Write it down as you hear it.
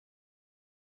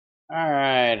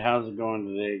Alright, how's it going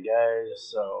today, guys?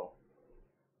 So,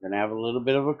 we're gonna have a little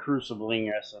bit of a crucibling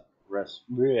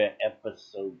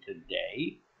episode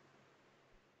today.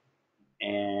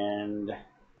 And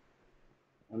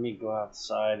let me go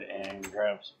outside and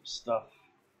grab some stuff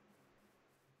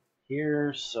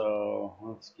here. So,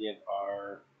 let's get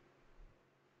our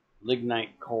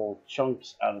lignite coal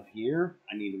chunks out of here.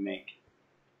 I need to make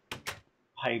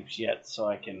pipes yet so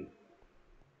I can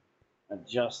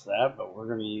adjust that, but we're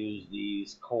going to use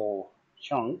these coal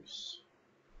chunks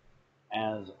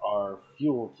as our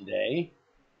fuel today.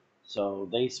 So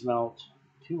they smelt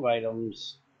 2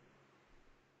 items,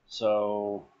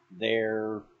 so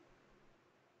they're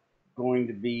going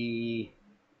to be,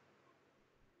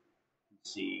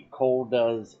 let's see, coal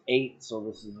does 8, so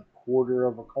this is a quarter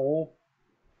of a coal,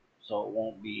 so it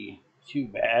won't be too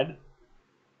bad.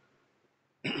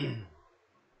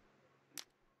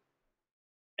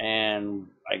 And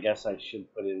I guess I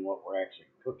should put in what we're actually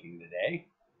cooking today.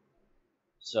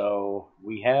 So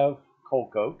we have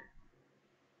coal coke,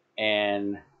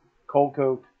 and coal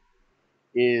coke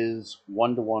is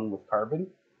 1-to-1 with carbon.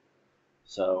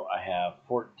 So I have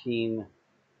 14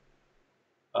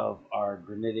 of our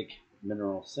granitic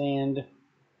mineral sand,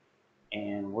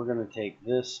 and we're going to take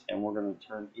this and we're going to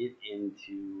turn it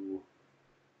into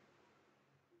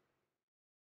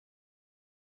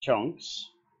chunks,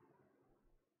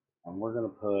 and we're going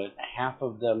to put half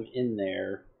of them in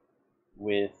there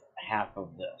with half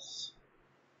of this.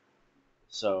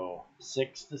 So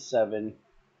 6 to 7,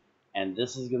 and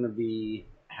this is going to be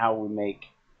how we make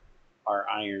our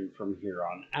iron from here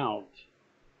on out.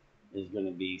 Is going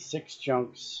to be 6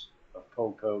 chunks of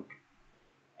coal coke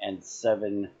and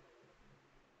 7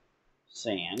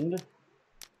 sand,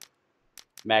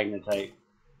 magnetite,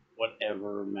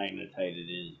 whatever magnetite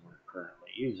it is we're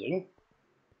currently using.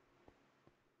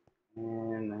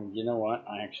 And you know what?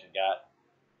 I actually got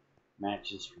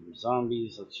matches from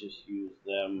zombies. Let's just use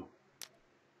them.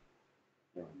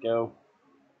 There we go.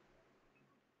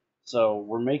 So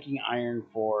we're making iron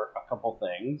for a couple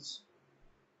things.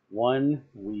 One,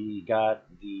 we got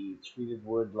the treated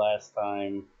wood last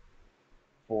time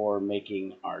for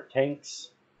making our tanks,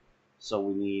 so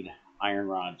we need iron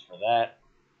rods for that.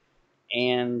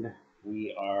 And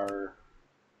we are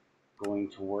going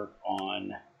to work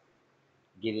on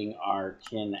getting our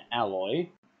tin alloy,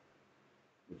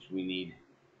 which we need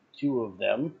 2 of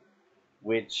them,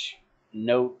 which,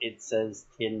 note, it says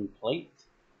tin plate.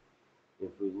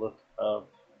 If we look up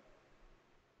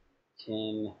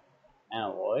tin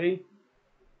alloy,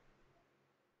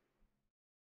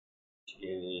 it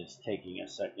is taking a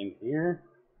second here.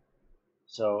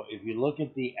 So if you look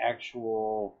at the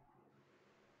actual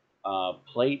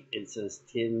plate, it says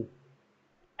tin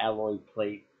alloy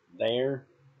plate there,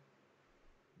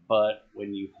 but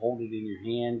when you hold it in your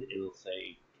hand, it'll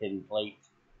say tin plate,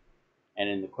 and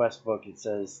in the quest book it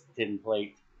says tin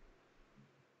plate.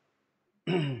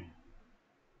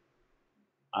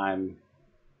 I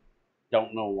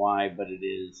don't know why, but it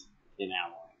is tin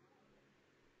alloy.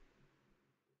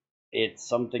 It's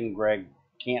something Greg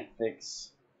can't fix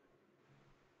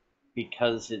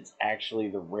because it's actually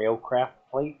the railcraft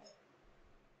plate,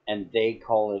 and they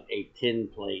call it a tin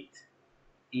plate,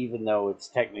 even though it's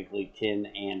technically tin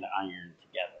and iron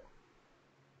together.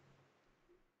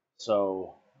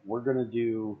 So we're going to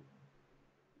do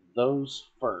those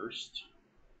first.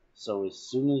 So as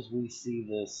soon as we see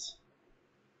this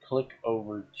click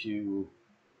over to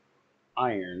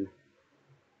iron,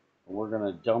 we're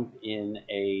going to dump in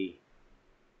a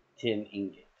tin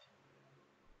ingot.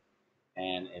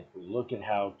 And if we look at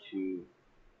how to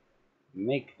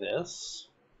make this,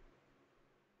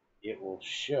 it will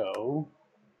show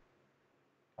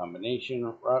combination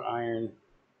of wrought iron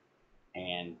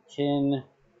and tin.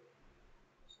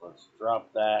 So let's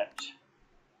drop that.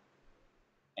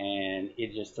 And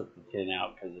it just took the tin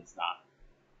out because it's not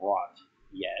wrought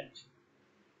yet.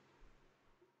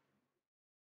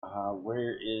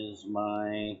 Where is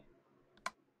my...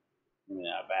 Give me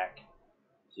that back.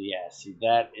 So yeah, see,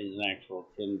 that is an actual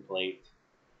tin plate.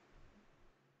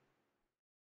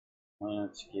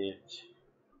 Let's get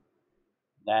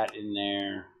that in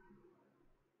there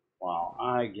while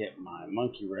I get my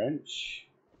monkey wrench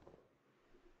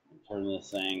and turn this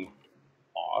thing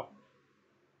off.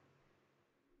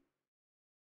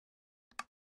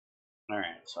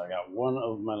 Alright, so I got 1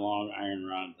 of my long iron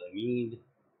rods I need.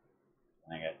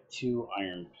 And I got 2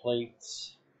 iron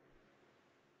plates.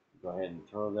 Go ahead and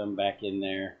throw them back in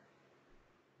there.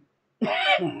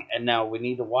 And now we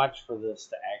need to watch for this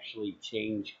to actually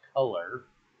change color,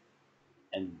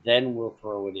 and then we'll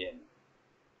throw it in.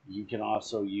 You can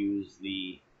also use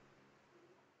the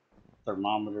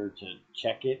thermometer to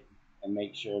check it and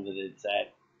make sure that it's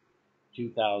at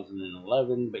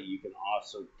 2011, but you can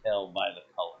also tell by the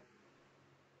color.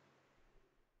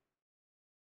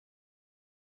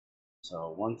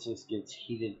 So once this gets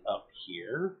heated up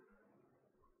here,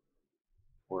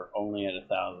 we're only at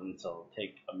 1,000, so it'll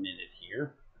take a minute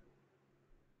here.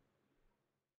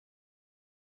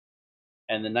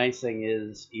 And the nice thing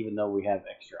is, even though we have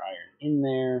extra iron in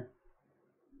there,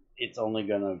 it's a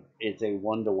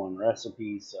 1-to-1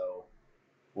 recipe, so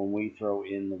when we throw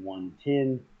in the 1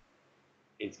 tin,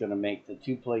 it's going to make the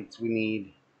 2 plates we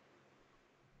need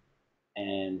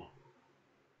and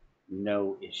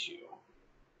no issue.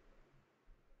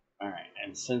 Alright,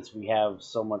 and since we have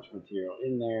so much material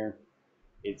in there,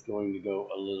 it's going to go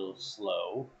a little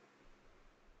slow.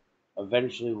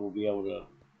 Eventually we'll be able to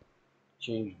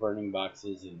change burning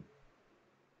boxes and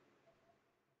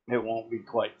it won't be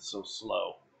quite so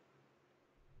slow.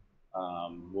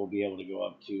 We'll be able to go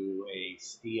up to a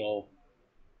steel,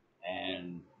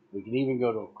 and we can even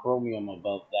go to a chromium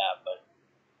above that, but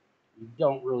you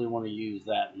don't really want to use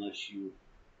that unless you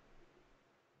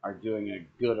are doing a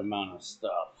good amount of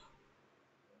stuff,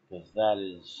 because that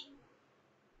is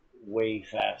way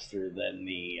faster than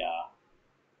the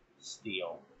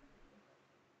steel.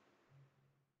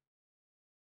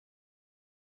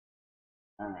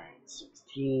 Alright,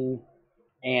 16,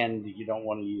 and you don't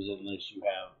want to use it unless you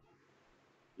have,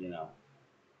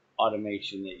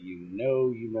 automation that you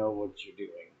know what you're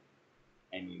doing,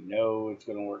 and you know it's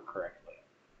going to work correctly.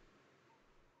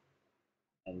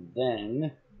 And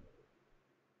then,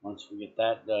 once we get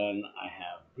that done, I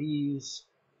have these,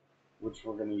 which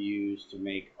we're going to use to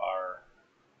make our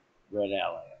red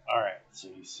alloy. Alright, so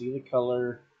you see the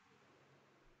color.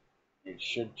 It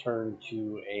should turn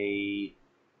to a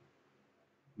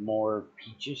more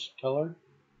peachish color.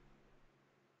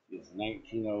 It's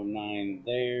 1909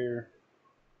 there.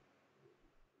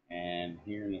 And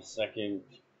here in a second,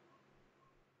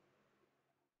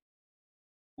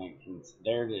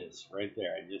 there it is, right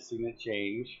there. I just seen it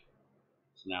change.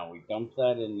 So now we dump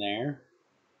that in there,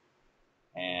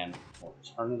 and we'll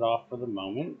turn it off for the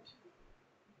moment,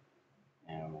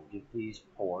 and we'll get these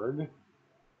poured.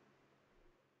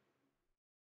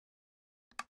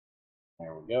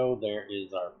 There we go. There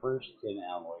is our first tin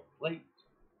alloy plate.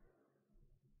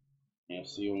 You'll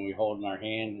see when we hold in our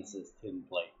hand, it says tin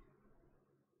plate,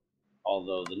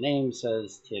 although the name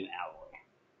says tin alloy.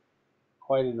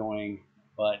 Quite annoying,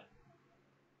 but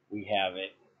we have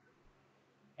it,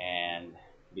 and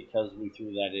because we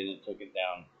threw that in, it took it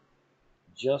down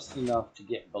just enough to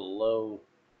get below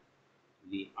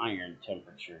the iron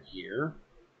temperature here.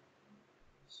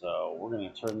 So we're going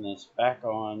to turn this back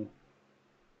on,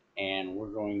 and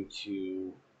we're going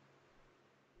to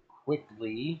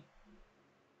quickly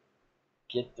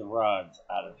get the rods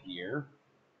out of here,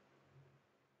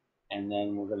 and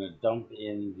then we're going to dump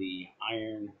in the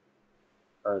iron,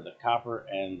 or the copper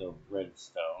and the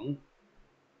redstone.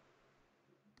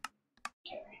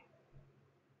 Okay,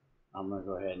 I'm going to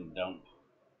go ahead and dump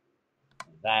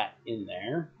that in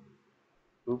there.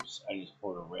 Oops, I just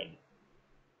poured a red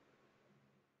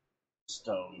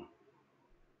stone.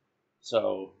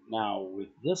 So now with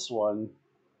this one,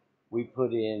 we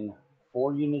put in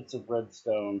 4 units of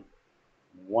redstone,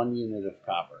 1 unit of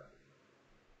copper.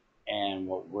 And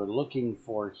what we're looking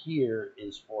for here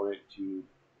is for it to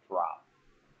drop.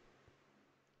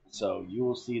 So you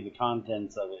will see the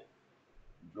contents of it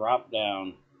drop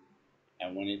down,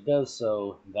 and when it does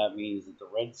so, that means that the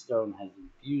redstone has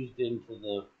infused into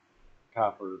the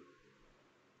copper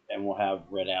and we'll have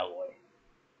red alloy.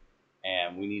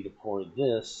 And we need to pour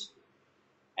this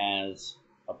as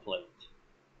a plate.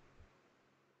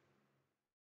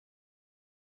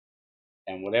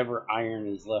 And whatever iron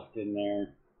is left in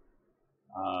there,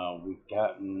 we've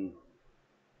gotten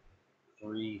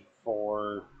 3,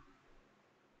 4,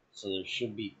 so there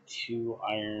should be 2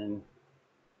 iron.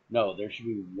 No, there should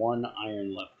be 1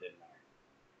 iron left in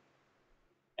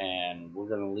there. And we're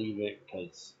going to leave it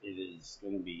because it is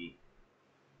going to be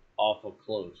awful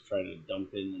close trying to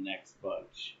dump in the next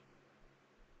bunch.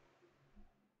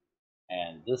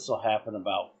 And this will happen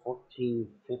about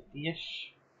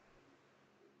 1450-ish.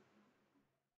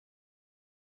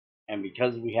 And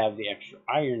because we have the extra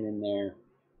iron in there,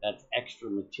 that's extra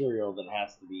material that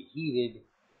has to be heated.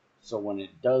 So when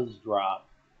it does drop,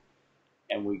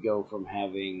 and we go from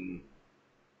having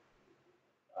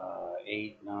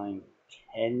 8, 9,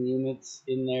 10 units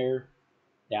in there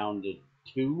down to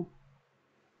 2,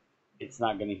 it's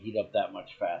not going to heat up that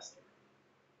much faster.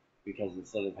 Because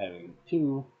instead of having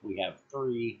 2, we have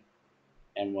 3.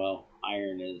 And well,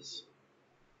 iron is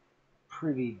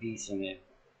pretty decent at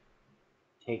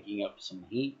taking up some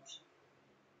heat,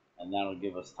 and that'll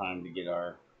give us time to get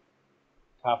our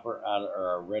copper out or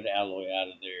our red alloy out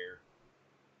of there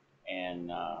and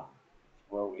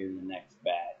throw in the next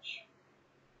batch.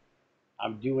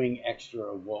 I'm doing extra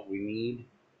of what we need.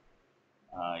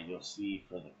 You'll see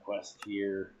for the quest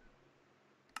here,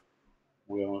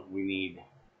 we need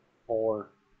 4.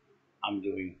 I'm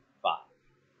doing 5.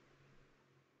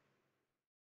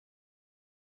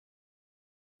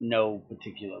 No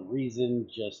particular reason,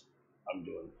 just I'm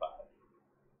doing 5.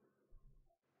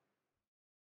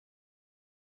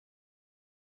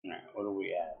 Alright, what are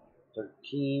we at?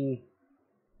 13.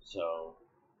 So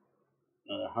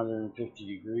another 150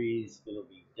 degrees, it'll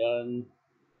be done.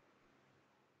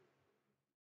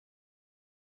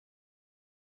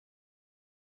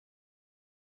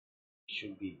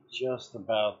 Should be just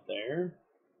about there.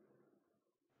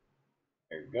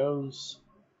 There it goes.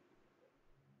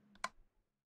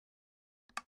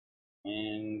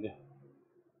 And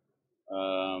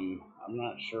I'm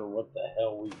not sure what the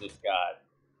hell we just got.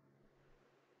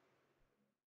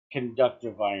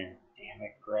 Conductive iron. Damn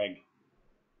it, Greg.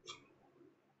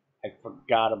 I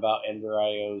forgot about Ender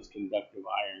IO's conductive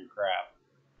iron crap.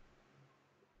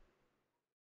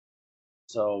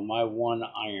 So my 1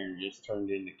 iron just turned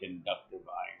into conductive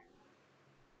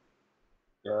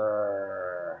iron.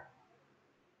 Grrr.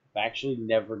 I've actually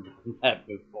never done that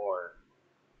before.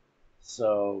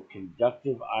 So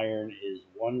conductive iron is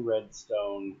 1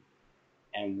 redstone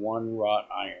and 1 wrought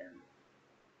iron.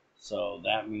 So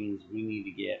that means we need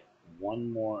to get 1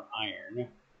 more iron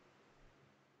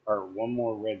or 1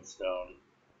 more redstone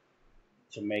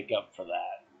to make up for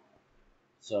that.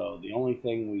 So the only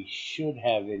thing we should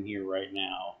have in here right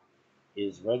now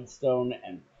is redstone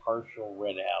and partial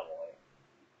red alloy.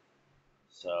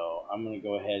 So I'm going to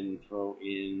go ahead and throw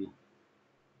in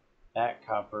that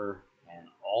copper and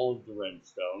all of the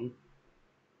redstone.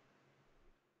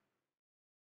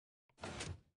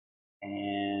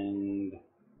 And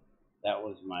that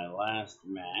was my last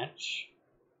match.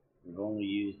 We've only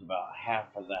used about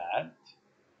half of that.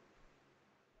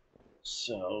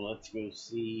 So let's go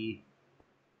see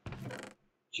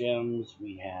gems.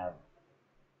 We have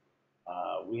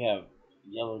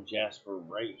yellow jasper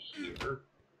right here.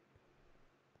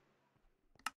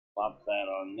 Plop that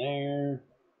on there.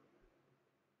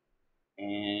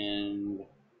 And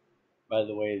by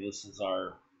the way, this is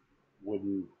our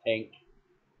wooden tank.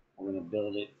 We're going to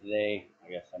build it today. I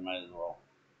guess I might as well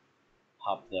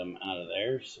pop them out of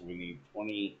there. So we need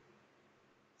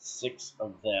 26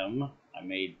 of them. I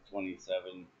made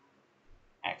 27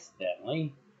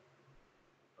 accidentally.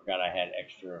 Forgot I had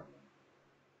extra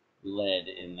lead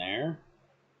in there.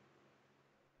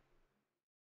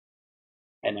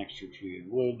 And extra treated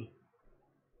wood.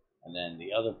 And then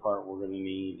the other part we're going to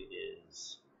need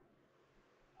is,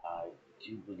 I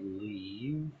do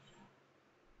believe,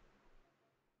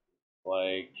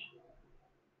 like,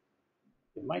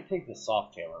 it might take the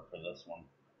soft hammer for this one.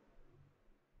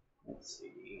 Let's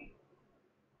see.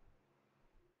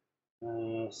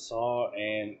 Saw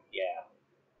and, yeah,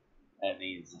 that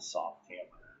needs a soft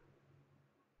hammer.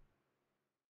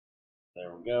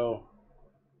 There we go.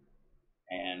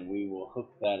 And we will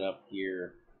hook that up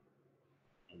here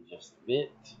in just a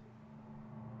bit.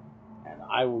 And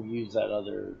I will use that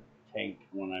other tank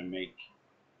when I make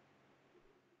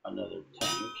another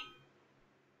tank.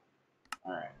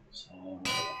 Alright, so I'm going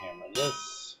to hammer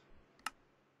this.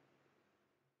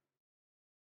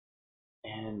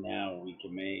 And now we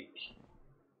can make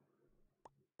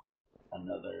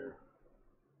another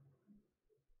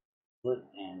flint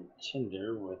and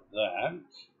tinder with that.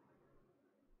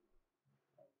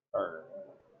 Or,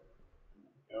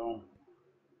 there we go.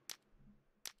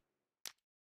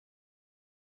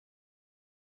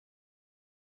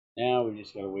 Now we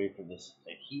just gotta wait for this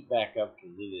to heat back up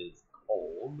because it is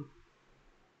cold.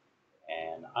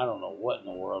 And I don't know what in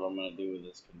the world I'm gonna do with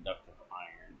this conductive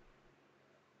iron.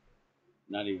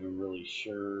 Not even really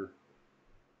sure.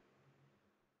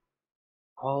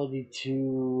 Quality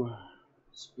 2,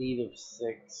 speed of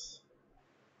 6,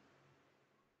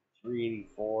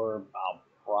 384. I'll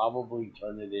probably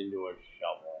turn it into a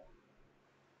shovel,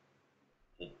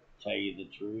 to tell you the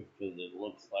truth, because it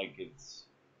looks like it's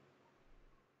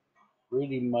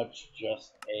pretty much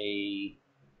just a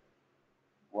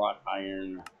wrought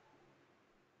iron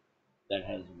that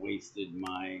has wasted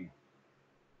my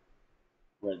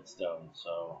redstone,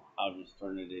 so I'll just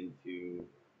turn it into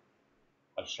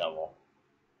a shovel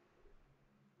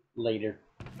later.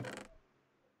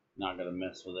 Not gonna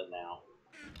mess with it now.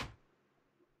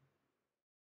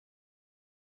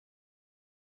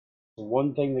 The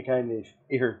one thing that kind of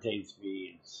irritates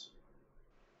me is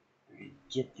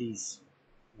get these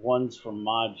ones from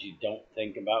mods you don't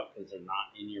think about because they're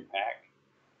not in your pack,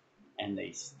 and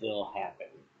they still happen.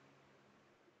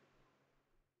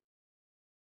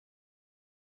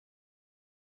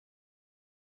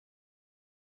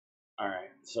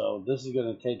 Alright, so this is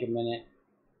going to take a minute.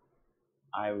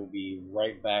 I will be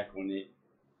right back when it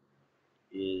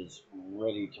is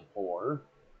ready to pour.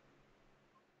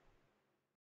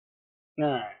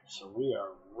 Alright, so we are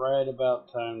right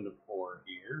about time to pour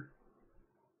here.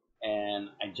 And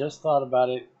I just thought about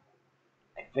it.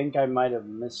 I think I might have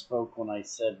misspoke when I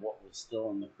said what was still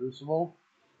in the crucible.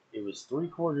 It was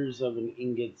 3/4 of an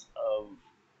ingot of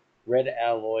red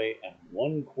alloy and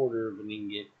 1/4 of an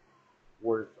ingot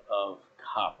worth of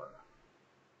copper.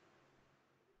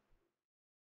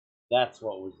 That's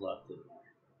what was left in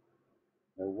there.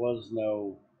 There was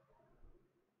no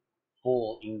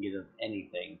full ingot of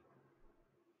anything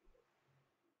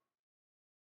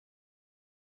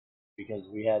because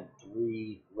we had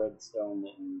 3 redstone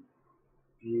that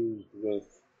infused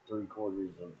with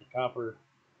 3/4 of the copper,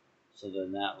 so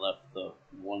then that left the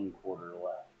 1/4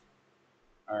 left.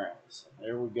 Alright, so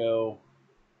there we go.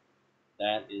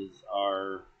 That is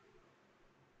our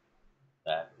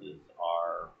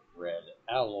red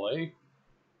alloy.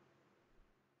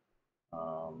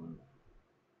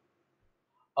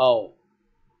 Oh,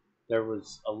 there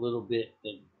was a little bit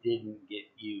that didn't get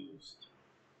used,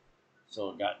 so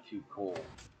it got too cold.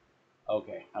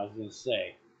 Okay, I was gonna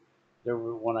say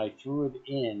when I threw it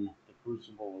in, the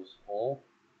crucible was full,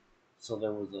 so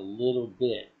there was a little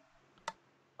bit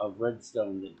of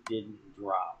redstone that didn't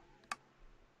drop,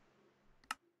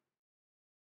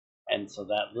 and so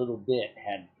that little bit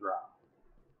had to drop.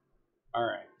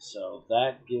 Alright, so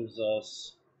that gives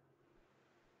us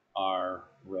our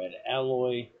red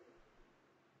alloy.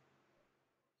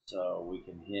 So we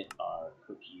can hit our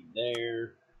cookie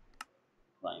there,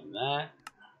 claim that,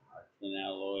 our tin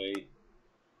alloy,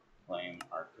 claim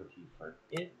our cookie for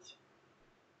it,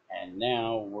 and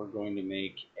now we're going to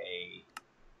make a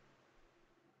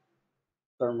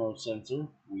thermo sensor.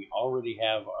 We already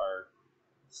have our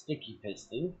sticky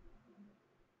piston,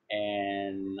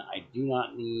 and I do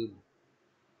not need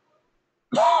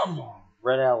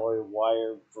red alloy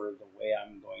wire for the way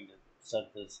I'm going to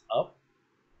set this up,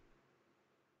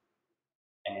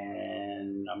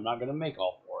 and I'm not going to make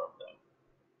all 4 of them,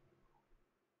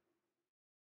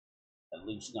 at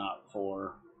least not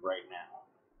for right now.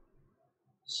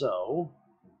 So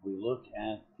if we look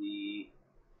at the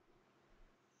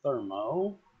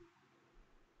thermo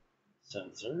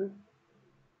sensor,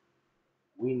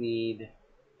 we need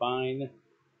fine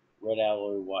red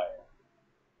alloy wire.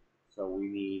 So we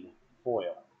need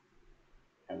foil,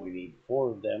 and we need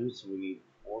 4 of them, so we need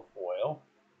 4 foil,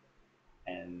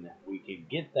 and we could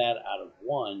get that out of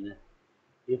 1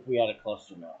 if we had a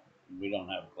cluster mill. We don't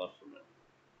have a cluster mill,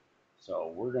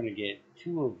 so we're going to get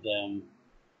 2 of them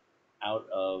out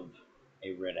of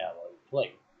a red alloy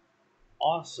plate.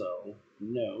 Also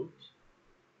note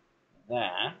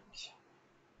that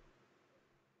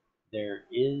there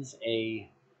is a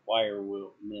wire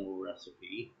mill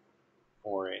recipe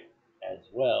for it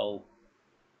as well,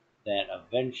 that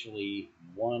eventually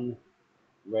 1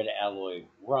 red alloy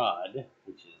rod,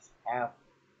 which is half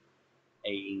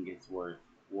a ingot's worth,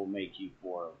 will make you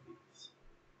 4 of these.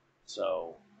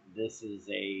 So this is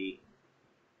a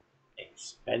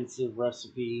expensive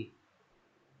recipe,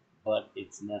 but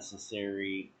it's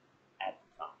necessary at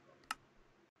the time.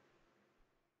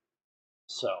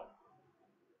 So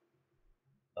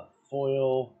the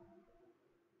foil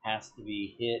has to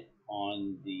be hit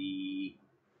on the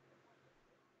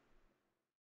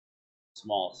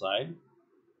small side.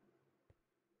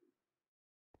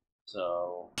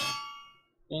 So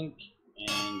think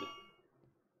and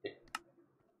hit.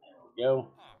 There we go.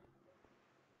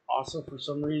 Also, for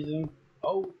some reason,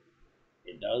 oh,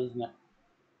 it does not.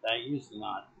 That used to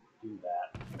not do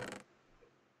that.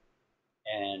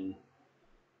 And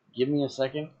give me a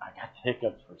second. I got the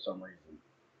hiccups for some reason.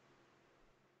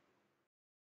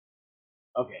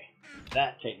 Okay,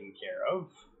 that taken care of.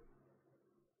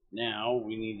 Now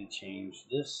we need to change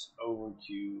this over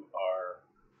to our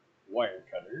wire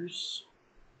cutters,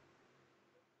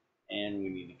 and we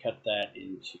need to cut that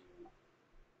into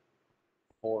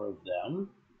 4 of them.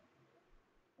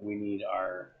 We need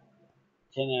our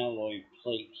tin alloy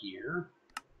plate here,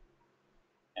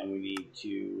 and we need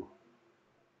to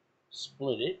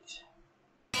split it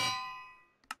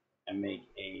and make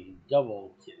a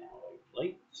double tin alloy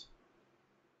plate.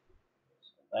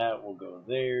 So that will go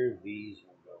there, these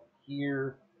will go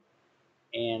here,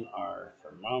 and our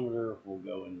thermometer will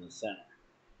go in the center.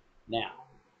 Now,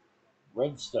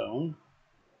 redstone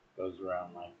goes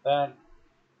around like that,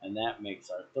 and that makes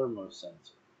our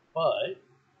thermosensor. But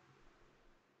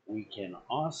we can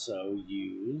also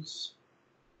use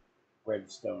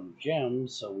redstone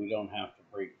gems, so we don't have to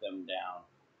break them down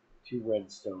to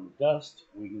redstone dust.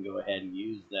 We can go ahead and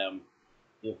use them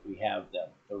if we have them,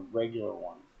 the regular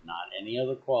ones, not any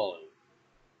other quality.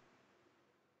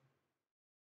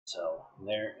 So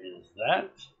there is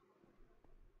that.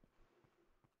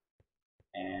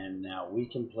 And now we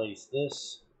can place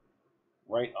this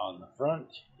right on the front.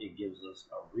 It gives us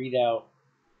a readout,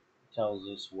 tells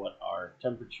us what our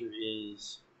temperature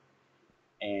is,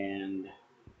 and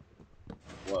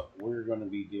what we're going to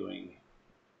be doing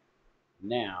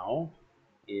now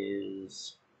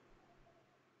is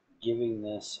giving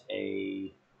this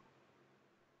a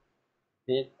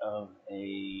bit of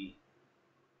a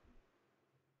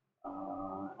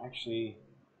actually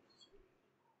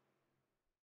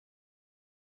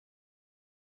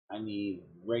I need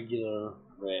regular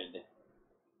red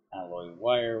alloy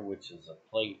wire, which is a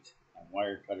plate, and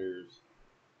wire cutters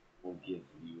will give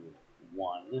you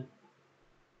one.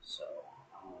 So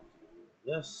I'll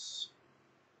do this.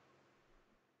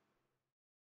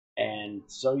 And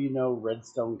so you know,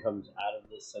 redstone comes out of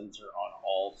this sensor on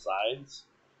all sides,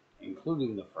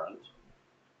 including the front.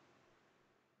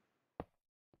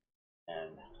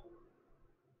 And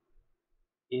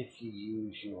if you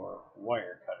use your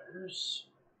wire cutters,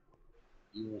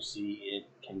 you will see it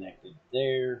connected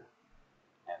there,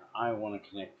 and I want to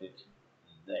connect it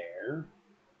there.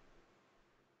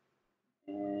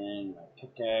 And my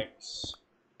pickaxe.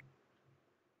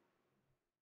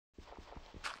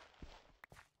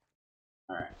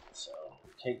 Alright, so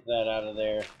take that out of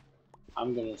there.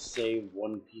 I'm going to save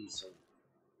one piece of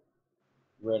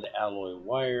red alloy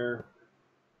wire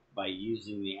by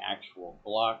using the actual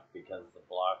block, because the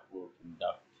block will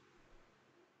conduct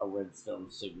a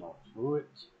redstone signal through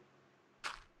it.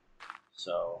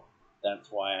 So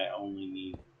that's why I only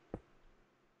need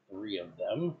 3 of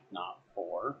them, not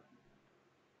 4.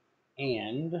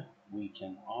 And we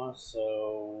can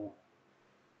also,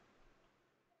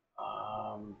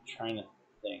 trying to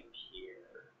think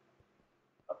here,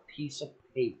 a piece of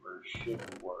paper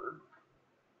should work.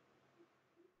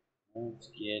 Let's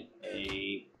get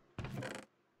a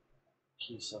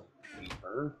piece of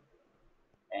paper,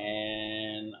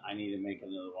 and I need to make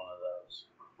another one of those.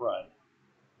 Crud.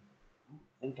 I don't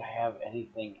think I have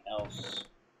anything else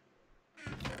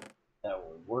that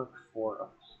would work for a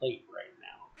plate right now.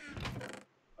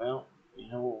 Well,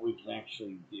 you know what we can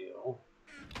actually do?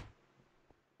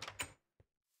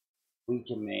 We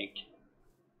can make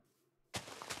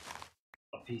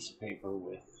a piece of paper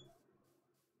with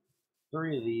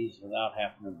 3 of these without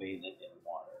having to bathe it in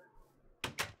water.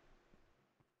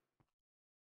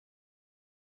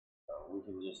 So we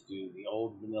can just do the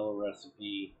old vanilla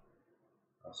recipe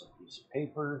plus a piece of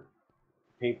paper.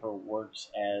 Paper works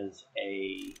as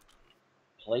a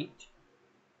plate,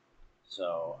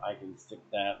 so I can stick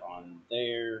that on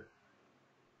there,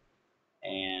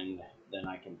 and then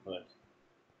I can put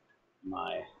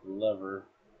my lever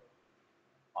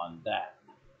on that.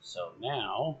 So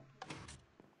now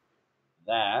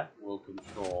that will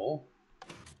control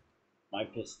my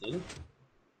piston,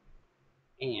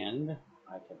 and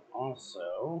I can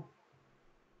also,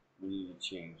 we need to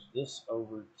change this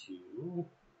over to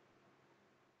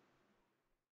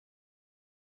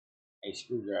a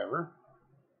screwdriver,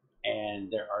 and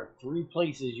there are 3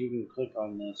 places you can click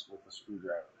on this with a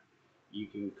screwdriver. You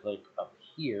can click up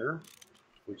here,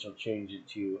 which will change it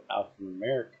to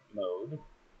alphanumeric mode,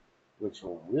 which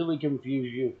will really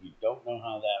confuse you if you don't know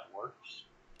how that works.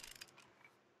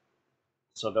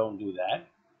 So don't do that.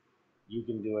 You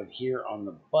can do it here on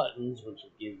the buttons, which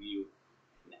will give you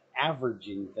an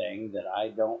averaging thing that I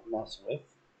don't mess with.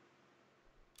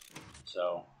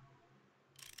 So,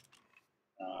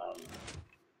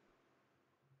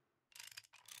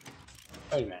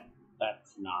 wait a minute,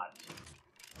 that's not.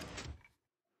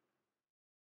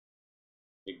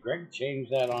 Did Greg change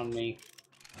that on me?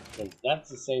 Because that's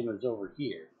the same as over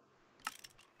here.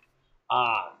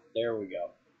 Ah, there we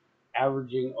go.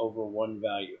 Averaging over one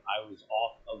value. I was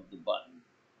off of the button.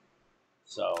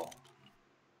 So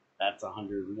that's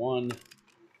 101.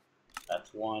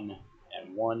 That's 1.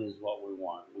 And 1 is what we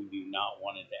want. We do not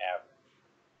want it to average.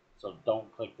 So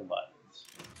don't click the buttons.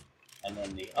 And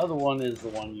then the other one is the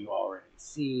one you already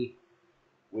see,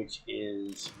 which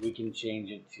is we can change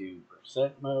it to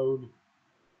percent mode,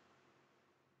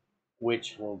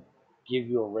 which will give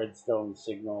you a redstone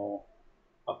signal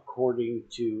according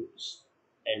to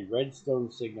a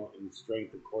redstone signal in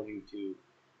strength according to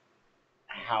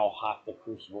how hot the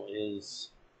crucible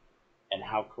is and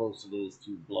how close it is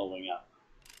to blowing up.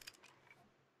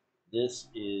 This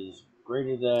is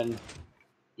greater than,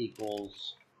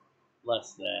 equals,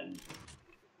 less than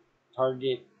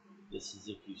target. This is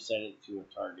if you set it to a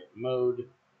target mode.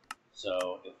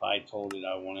 So if I told it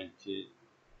I wanted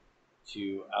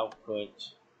to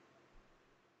output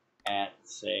at,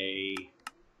 say,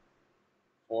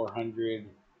 400,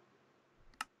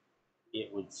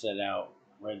 it would set out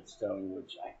redstone,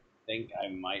 which I think I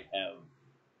might have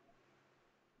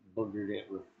boogered it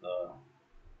with the...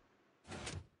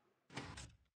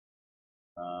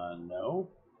 no.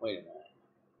 Wait a minute.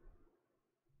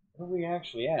 What are we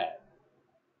actually at?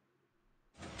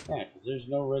 Yeah, because there's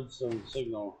no redstone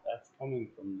signal. That's coming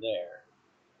from there.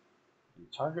 And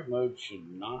target mode should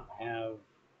not have...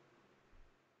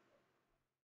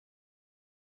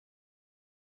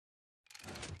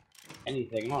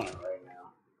 anything on it right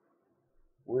now.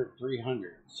 We're at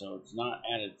 300, so it's not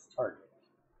at its target.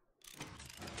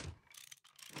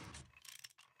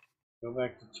 Go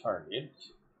back to target.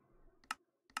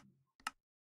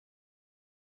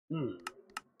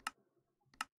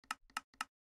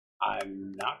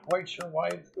 I'm not quite sure why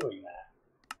it's doing that.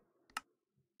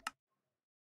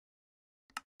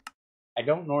 I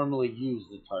don't normally use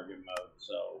the target mode,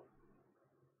 so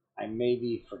I may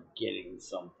be forgetting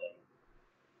something.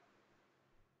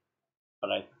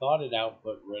 But I thought it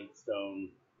output redstone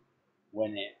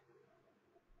when it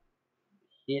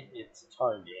hit its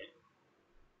target,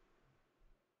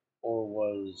 or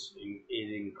was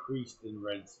it increased in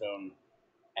redstone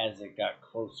as it got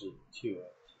closer to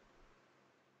it.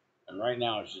 And right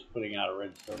now it's just putting out a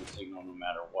redstone signal no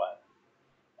matter what.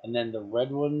 And then the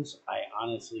red ones, I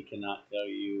honestly cannot tell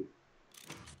you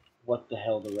what the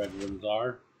hell the red ones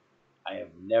are. I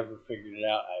have never figured it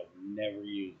out. I've never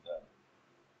used them.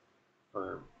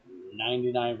 For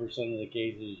 99% of the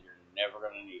cases, you're never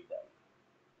going to need them.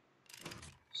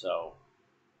 So,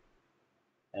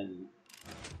 and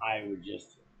I would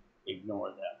just ignore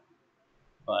them.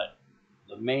 But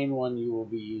the main one you will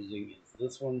be using is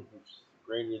this one, which is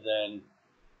greater than.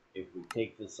 If we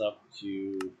take this up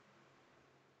to...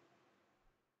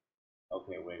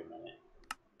 okay, wait a minute.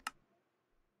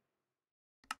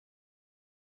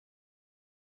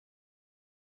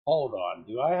 Hold on,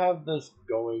 do I have this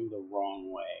going the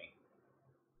wrong way?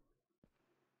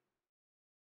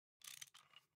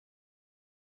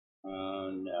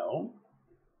 No.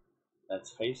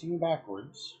 That's facing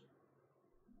backwards,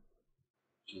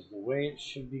 which is the way it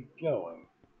should be going.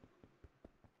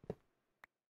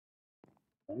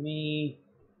 Let me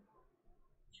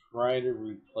try to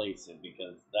replace it,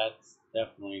 because that's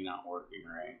definitely not working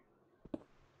right.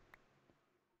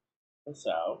 This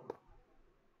out,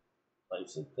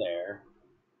 place it there,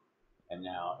 and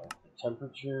now if the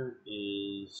temperature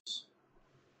is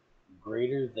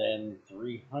greater than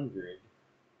 300,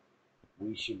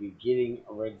 we should be getting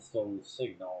a redstone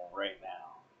signal right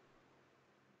now,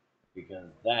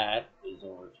 because that is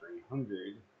over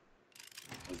 300.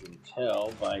 We can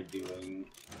tell by doing...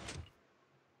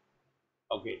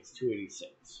 okay, it's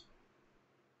 286.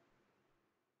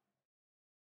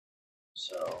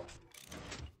 So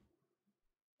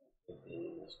it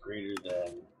is greater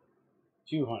than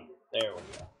 200. There we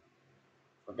go.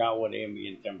 Forgot what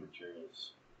ambient temperature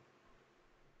is.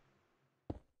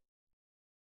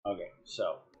 Okay,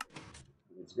 so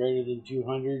if it's greater than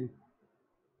 200,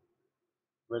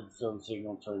 redstone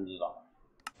signal turns it off.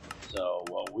 So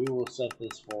what we will set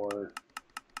this for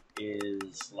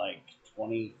is like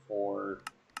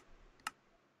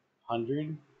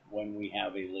 2400 when we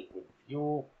have a liquid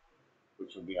fuel,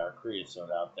 which will be our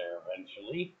creosote out there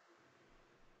eventually.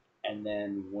 And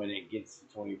then when it gets to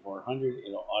 2400,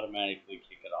 it'll automatically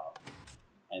kick it off.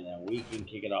 And then we can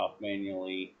kick it off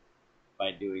manually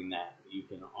by doing that. You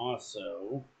can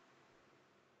also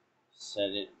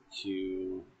set it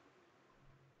to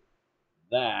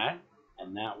that,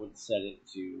 and that would set it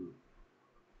to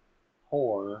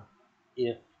pour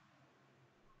if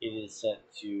it is set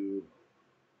to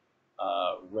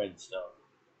redstone.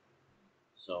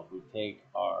 So if we take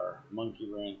our monkey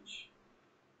wrench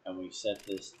and we set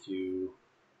this to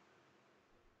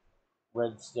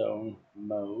redstone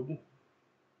mode,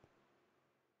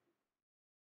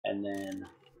 and then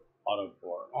auto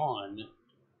pour on,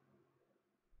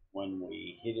 when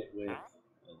we hit it with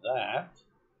that,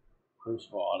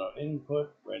 crucible auto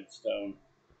input, redstone,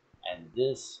 and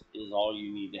this is all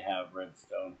you need to have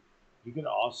redstone. You can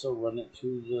also run it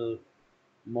to the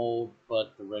mold,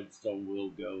 but the redstone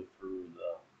will go through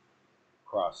the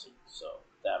crossing, so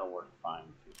that'll work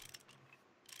fine too.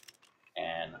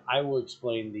 And I will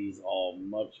explain these all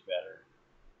much better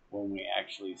when we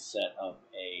actually set up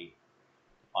a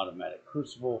automatic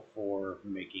crucible for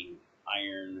making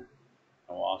iron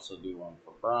I'll also do one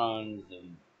for bronze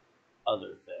and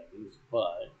other things,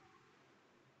 but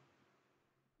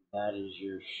that is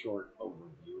your short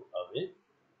overview of it.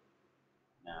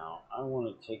 Now, I want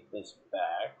to take this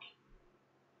back.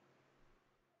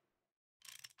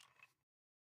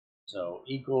 So,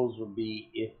 equals would be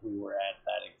if we were at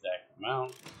that exact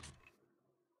amount.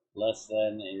 Less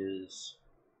than is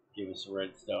give us a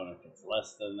redstone if it's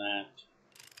less than that.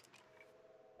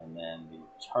 And then the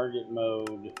target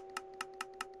mode.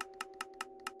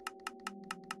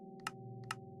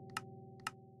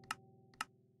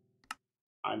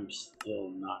 I'm still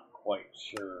not quite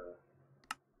sure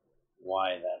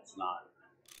why that's not.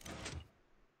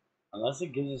 Unless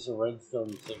it gives us a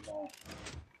redstone signal,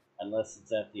 unless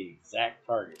it's at the exact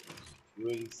target, which is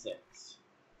 286.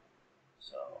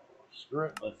 So, screw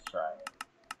it, let's try it.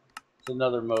 It's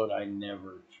another mode I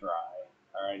never try,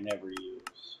 or I never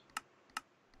use.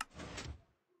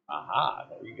 Aha,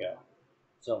 there you go.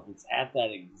 So if it's at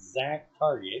that exact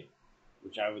target,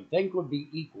 which I would think would be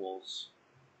equals,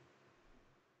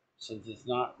 since it's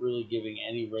not really giving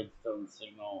any redstone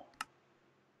signal.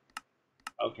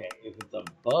 Okay, if it's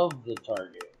above the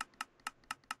target,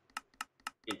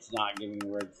 it's not giving a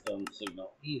redstone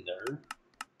signal either.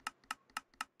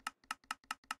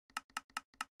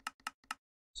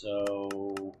 So,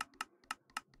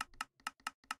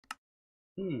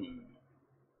 wait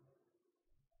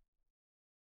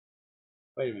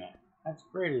a minute. That's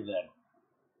greater than. I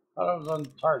thought I was on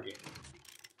target.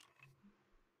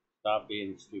 Stop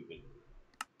being stupid.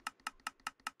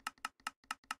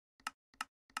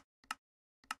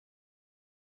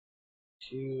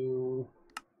 Two.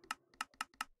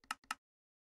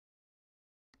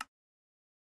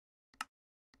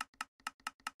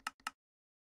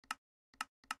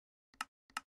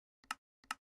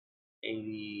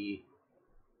 $86.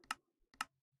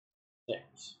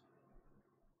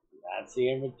 That's the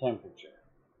ambient temperature.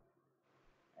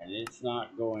 And it's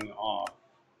not going off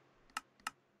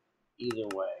either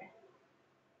way.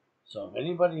 So if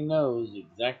anybody knows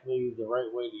exactly the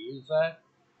right way to use that,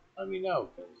 let me know,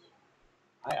 because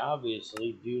I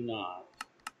obviously do not.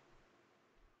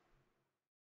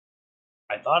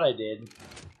 I thought I did,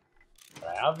 but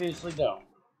I obviously don't.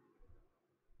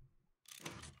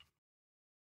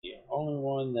 The only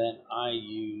one that I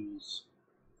use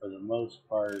for the most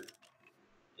part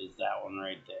is that one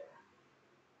right there.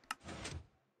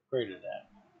 Greater than,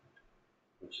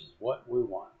 which is what we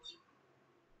want.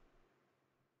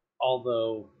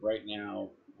 Although right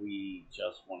now we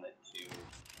just want it to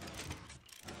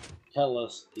tell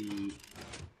us the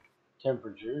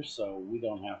temperature, so we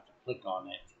don't have to click on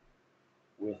it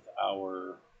with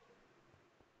our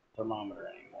thermometer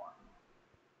anymore,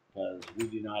 because we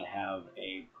do not have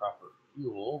a proper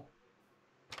fuel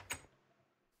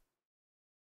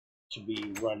to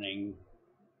be running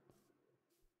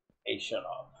a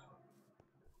shutoff.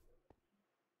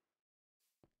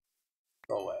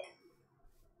 Go away.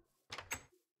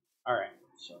 Alright,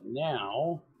 so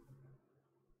now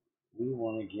we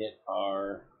want to get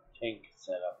our tank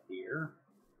set up here.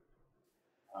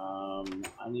 I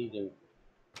need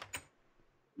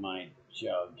my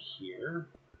jug here.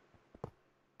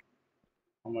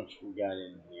 How much we got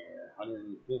in here?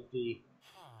 150,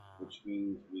 which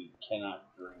means we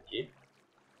cannot drink it.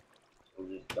 So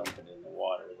we'll just dump it in the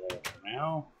water there for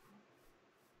now.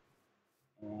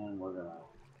 And we're going to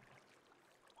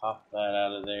pop that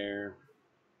out of there.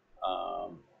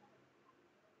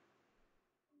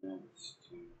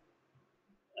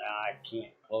 I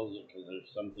can't close it because there's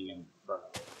something in front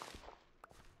of it.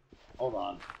 Hold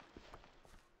on.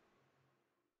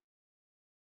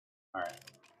 Alright,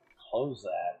 close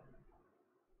that.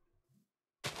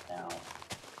 Now,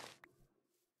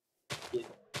 get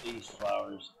these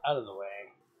flowers out of the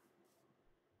way.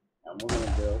 And we're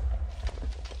going to go.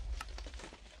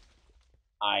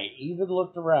 I even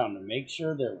looked around to make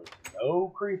sure there was no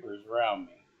creepers around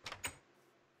me.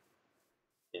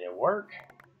 Did it work?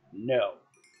 No.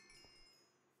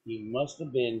 He must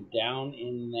have been down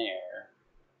in there.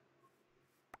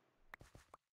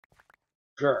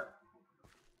 Sure.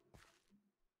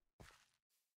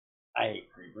 I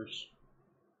hate creepers.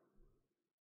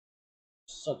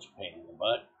 Such a pain in the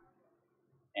butt.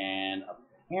 And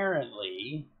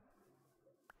apparently,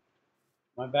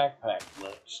 my backpack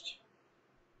glitched.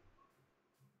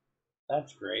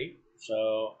 That's great.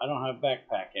 So I don't have a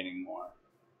backpack anymore.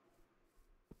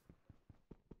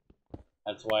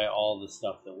 That's why all the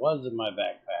stuff that was in my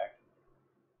backpack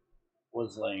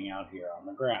was laying out here on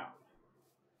the ground.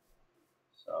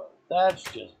 So that's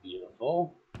just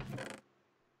beautiful.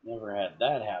 Never had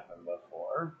that happen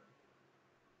before.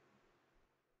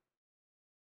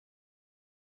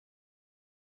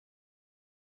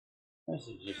 This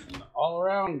is just an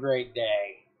all-around great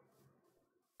day.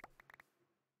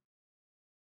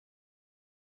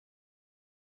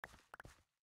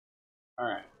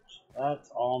 Alright, that's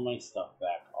all my stuff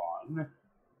back on.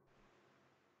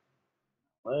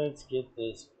 Let's get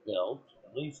this built.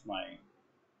 At least my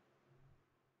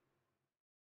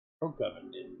coke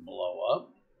oven didn't blow up.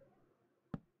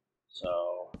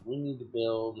 So we need to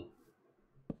build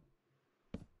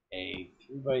a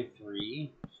 3x3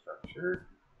 structure.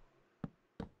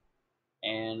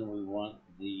 And we want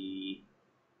the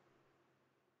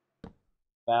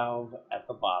valve at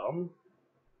the bottom.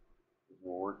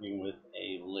 We're working with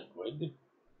a liquid.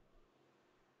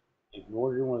 If you're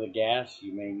working with a gas,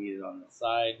 you may need it on the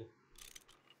side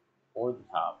or the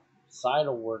top. Side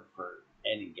will work for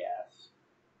any gas.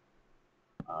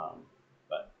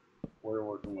 But we're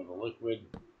working with a liquid.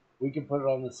 We can put it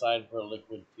on the side for a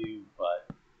liquid too,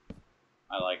 but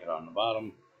I like it on the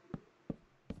bottom.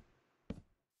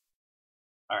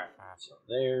 Alright, so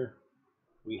there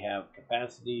we have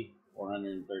capacity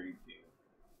 432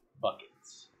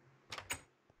 buckets.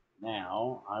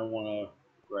 Now I want to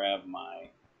grab my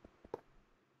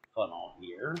funnel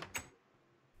here.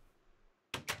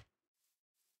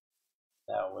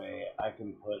 That way I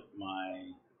can put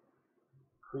my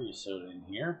creosote in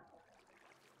here.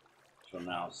 So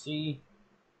now see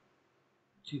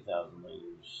 2,000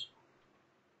 liters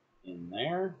in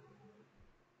there.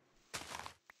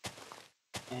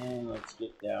 And let's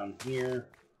get down here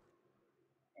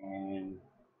and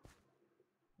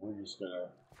we're just gonna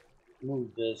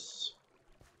move this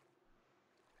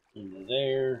into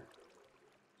there.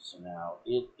 So now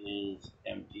it is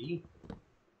empty.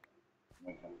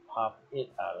 We can pop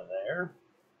it out of there.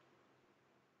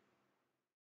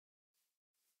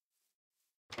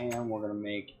 And we're gonna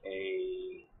make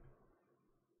a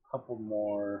couple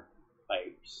more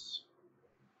pipes.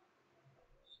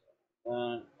 So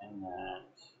that and that.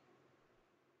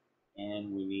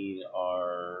 And we need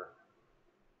our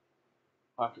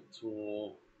pocket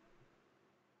tool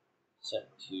set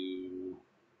to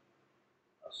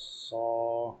a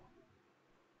saw.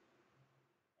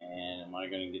 And am I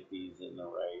going to get these in the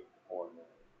right order?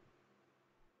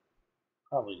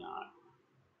 Probably not.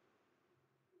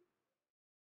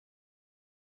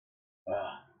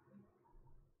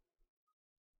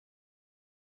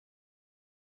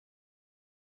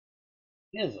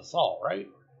 It is a saw, right?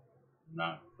 I'm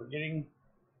not forgetting.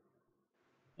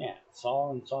 Yeah,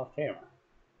 saw and soft hammer.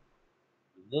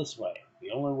 This way.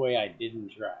 The only way I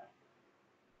didn't try.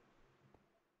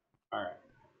 Alright.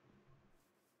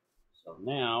 So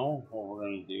now, what we're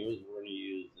going to do is we're going to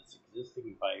use this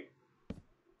existing pipe.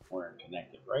 We're going to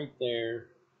connect it right there.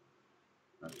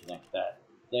 We're going to connect that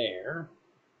there.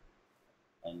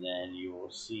 And then you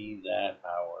will see that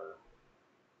our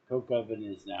coke oven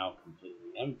is now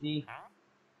completely empty.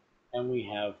 And we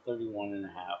have 31.5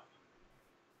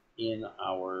 in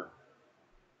our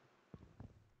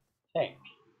tank.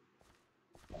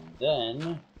 And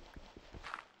then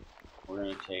we're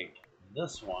going to take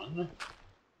this one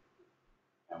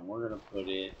and we're going to put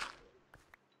it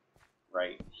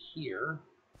right here,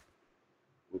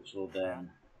 which will then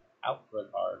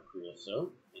output our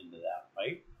creosote into that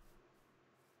pipe.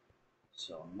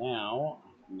 So now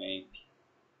I can make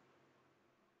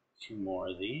 2 more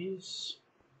of these.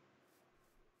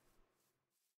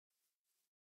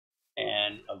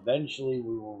 And eventually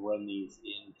we will run these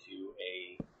into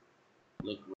a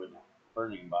liquid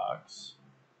burning box.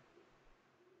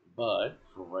 But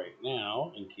for right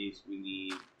now, in case we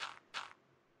need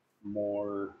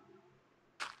more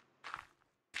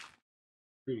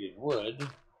treated wood,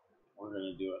 we're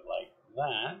going to do it like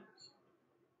that.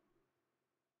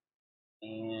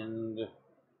 And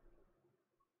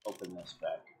open this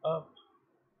back up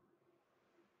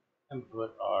and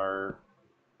put our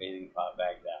bathing pot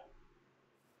back down.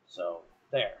 So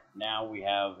there, now we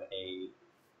have a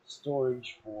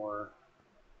storage for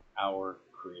our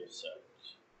creosote.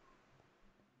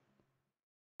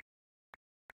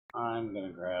 I'm going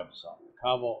to grab some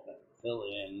cobble and fill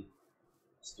in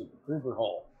a stupid creeper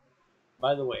hole.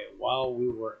 By the way, while we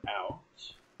were out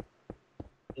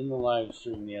in the live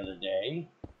stream the other day,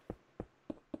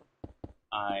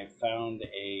 I found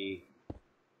a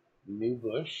new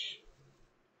bush.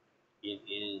 It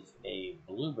is a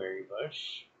blueberry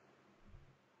bush.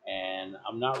 And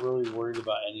I'm not really worried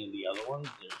about any of the other ones.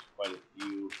 There's quite a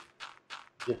few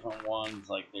different ones.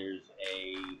 Like there's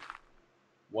a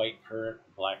white currant,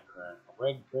 black currant,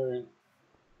 red currant.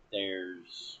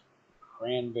 There's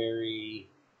cranberry,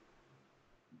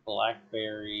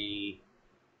 blackberry,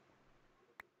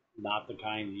 not the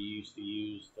kind you used to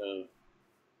use to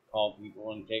call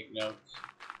people and take notes.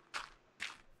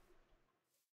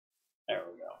 There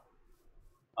we go.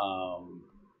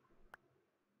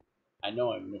 I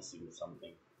know I'm missing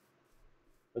something,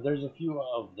 but there's a few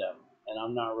of them, and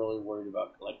I'm not really worried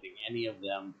about collecting any of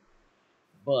them.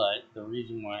 But the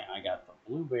reason why I got the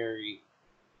blueberry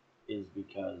is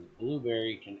because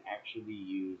blueberry can actually be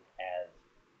used as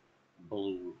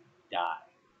blue dye.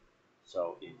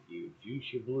 So if you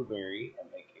juice your blueberry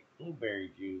and make a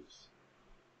blueberry juice,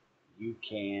 you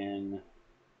can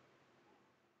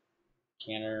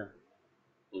canner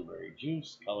blueberry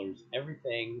juice, colors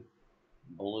everything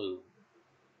blue.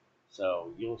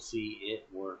 So you'll see it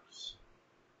works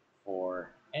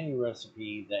for any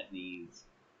recipe that needs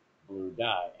blue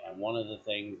dye. And one of the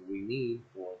things we need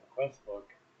for the quest book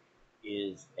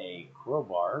is a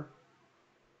crowbar,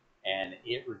 and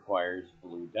it requires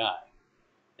blue dye.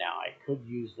 Now I could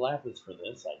use lapis for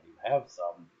this, I do have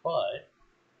some, but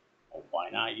why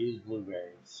not use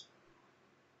blueberries?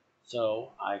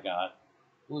 So I got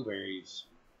blueberries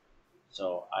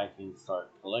so I can start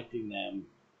collecting them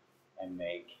and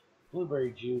make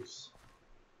blueberry juice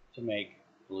to make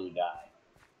blue dye.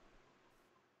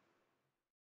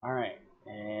 Alright,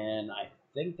 and I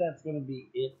think that's going to be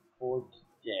it for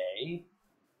today.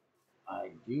 I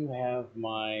do have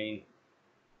my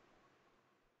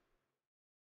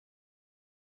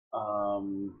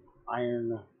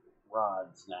iron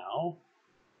rods now,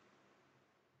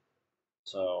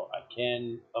 so I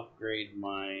can upgrade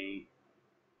my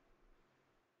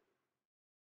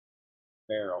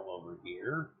barrel over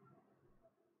here.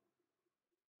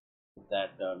 Get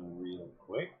that done real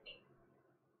quick.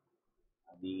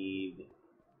 I need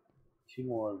 2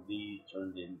 more of these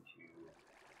turned into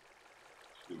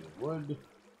treated wood.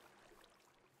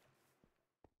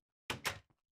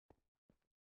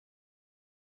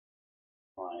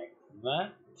 Like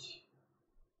that.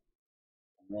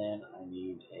 And then I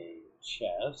need a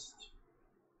chest.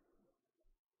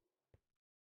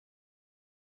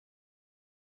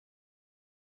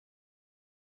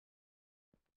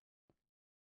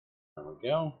 There we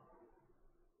go.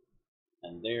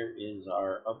 And there is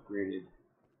our upgraded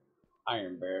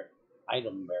item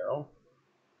barrel,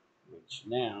 which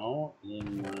now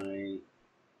in my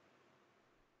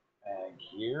bag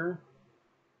here,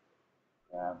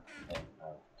 grab a thing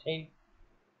of tape.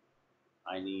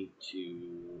 I need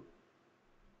to,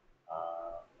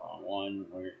 wrong one,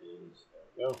 where is,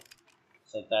 there we go,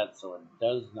 set that so it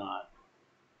does not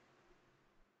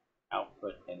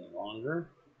output any longer,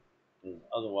 because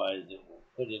otherwise it will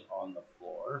put it on the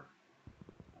floor,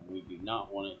 and we do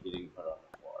not want it getting put on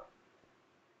the floor.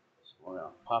 So we're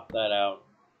going to pop that out,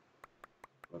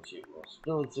 which it will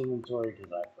spill its inventory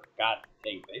because I forgot to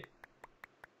tape it.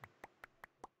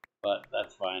 But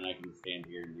that's fine, I can stand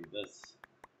here and do this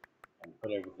and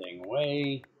put everything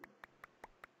away.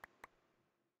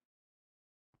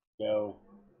 Go.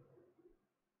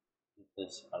 Get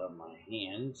this out of my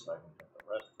hand so I can put the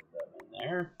rest of them in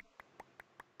there.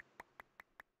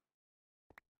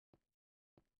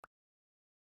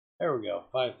 There we go,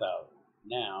 5,000.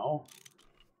 Now,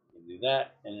 we can do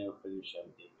that and it'll finish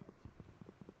empty.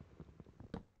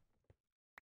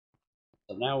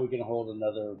 So now we can hold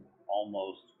another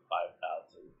almost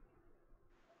 5,000.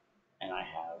 And I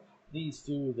have these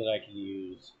two that I can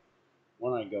use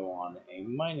when I go on a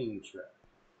mining trip.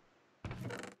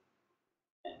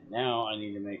 And now I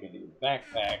need to make a new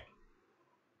backpack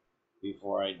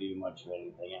before I do much of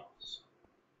anything else.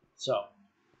 So,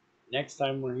 next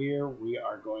time we're here, we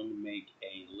are going to make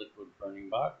a liquid burning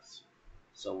box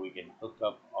so we can hook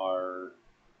up our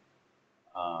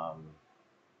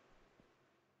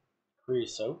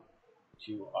creosote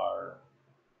to our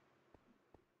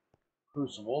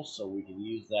crucible so we can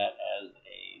use that as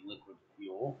a liquid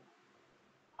fuel.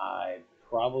 I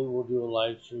probably will do a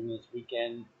live stream this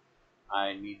weekend.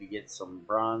 I need to get some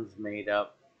bronze made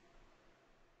up,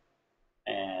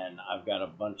 and I've got a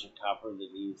bunch of copper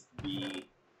that needs to be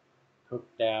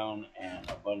cooked down and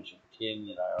a bunch of tin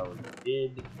that I already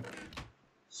did.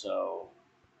 So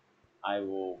I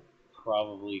will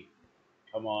probably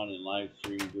come on and live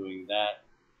stream doing that,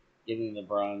 getting the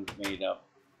bronze made up,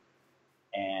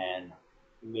 and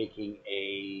making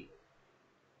a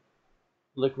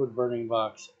liquid burning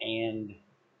box and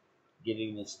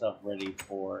getting the stuff ready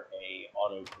for a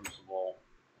auto crucible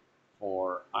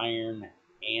for iron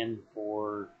and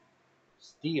for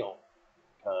steel,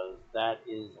 because that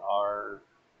is our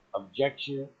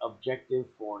objective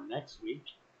for next week,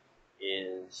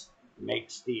 is make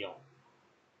steel.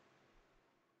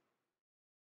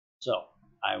 So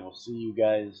I will see you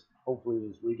guys hopefully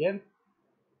this weekend.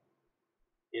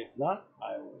 If not,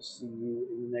 I will see you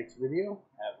in the next video.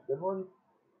 Have a good one.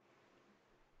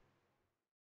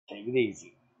 Take it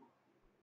easy.